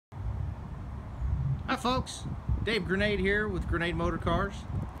Hi folks, Dave Grenade here with Grenade Motor Cars.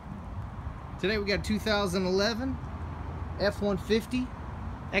 Today we got a 2011 F-150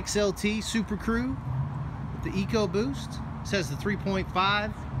 XLT SUPERCREW with the EcoBoost. It says the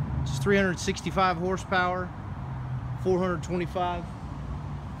 3.5, it's 365 horsepower, 425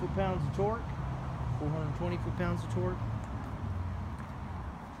 foot-pounds of torque, 420 foot-pounds of torque.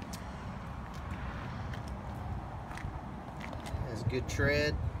 Has good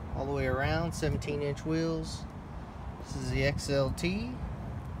tread all the way around, 17-inch wheels. This is the XLT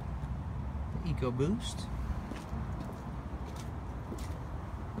EcoBoost.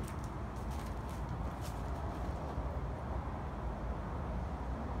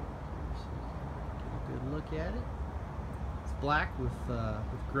 Get a good look at it. It's black with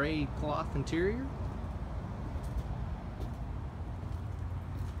gray cloth interior.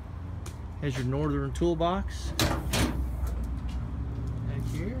 Has your northern toolbox.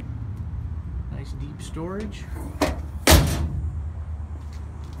 Here, nice deep storage.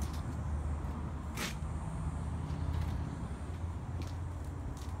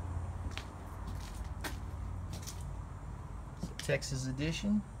 It's a Texas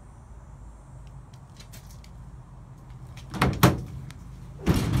edition. Got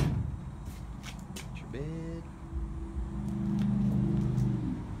your bed.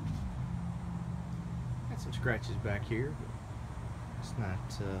 Got some scratches back here. It's not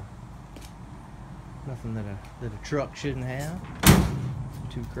nothing that a truck shouldn't have.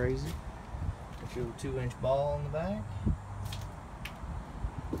 Too crazy. Got your little 2-inch ball in the back.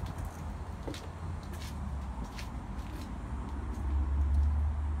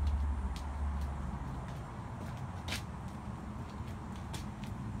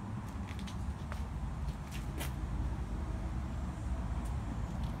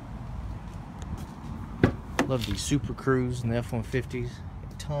 Love these SUPERCREWs and the F-150s.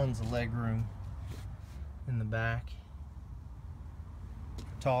 Tons of leg room in the back.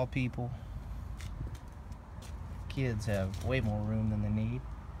 Tall people. Kids have way more room than they need.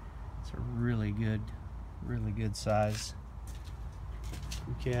 It's a really good size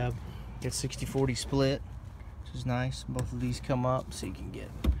crew cab. Got 60/40 split, which is nice. Both of these come up so you can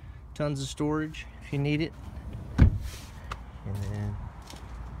get tons of storage if you need it. And then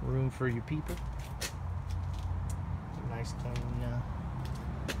room for your people. Nice clean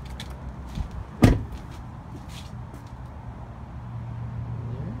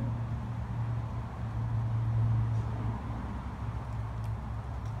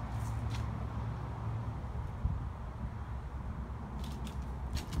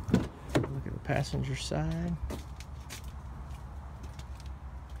look at the passenger side.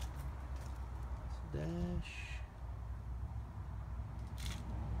 Dash.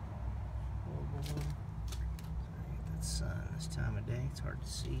 Sun this time of day, it's hard to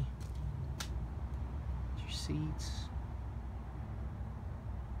see. Your seats.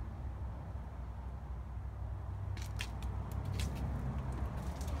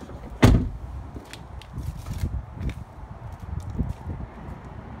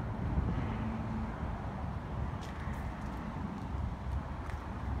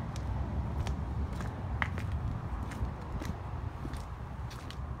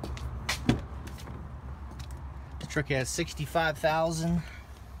 The truck has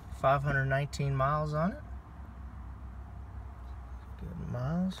 65,519 miles on it. Good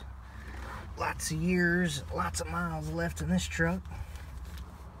miles. Lots of years, lots of miles left in this truck.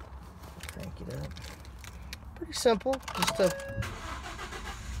 Crank it up. Pretty simple. Just a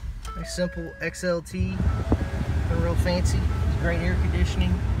nice simple XLT. Nothing real fancy. Great air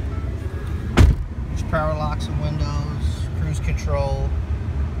conditioning. There's power locks and windows, cruise control.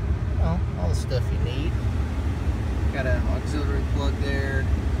 Well, all the stuff you need. Got an auxiliary plug there.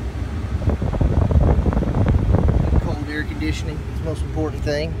 Cold air conditioning is the most important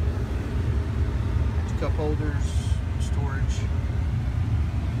thing. There's cup holders, storage.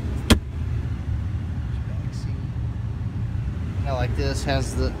 Back seat. Now like this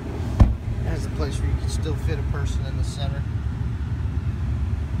has the place where you can still fit a person in the center.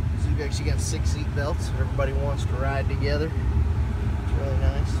 So you've actually got 6 seat belts if everybody wants to ride together. It's really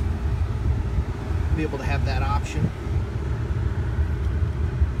nice. Be able to have that option.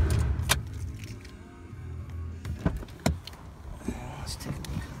 Let's take a look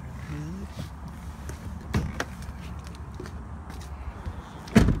under the hood.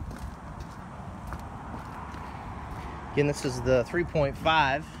 Again, this is the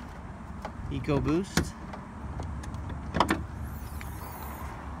 3.5 EcoBoost.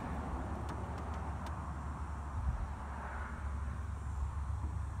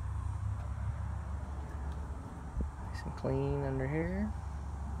 Nice and clean under here.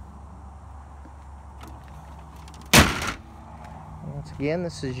 Once again,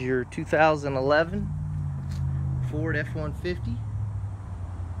 this is your 2011 Ford F-150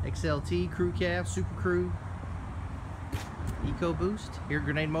 XLT Crew Cab Super Crew EcoBoost here at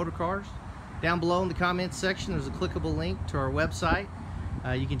Grenade Motor Cars. Down below in the comments section there's a clickable link to our website.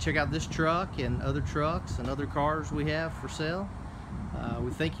 You can check out this truck and other trucks and other cars we have for sale. We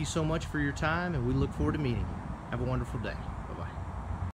thank you so much for your time, and we look forward to meeting you. Have a wonderful day.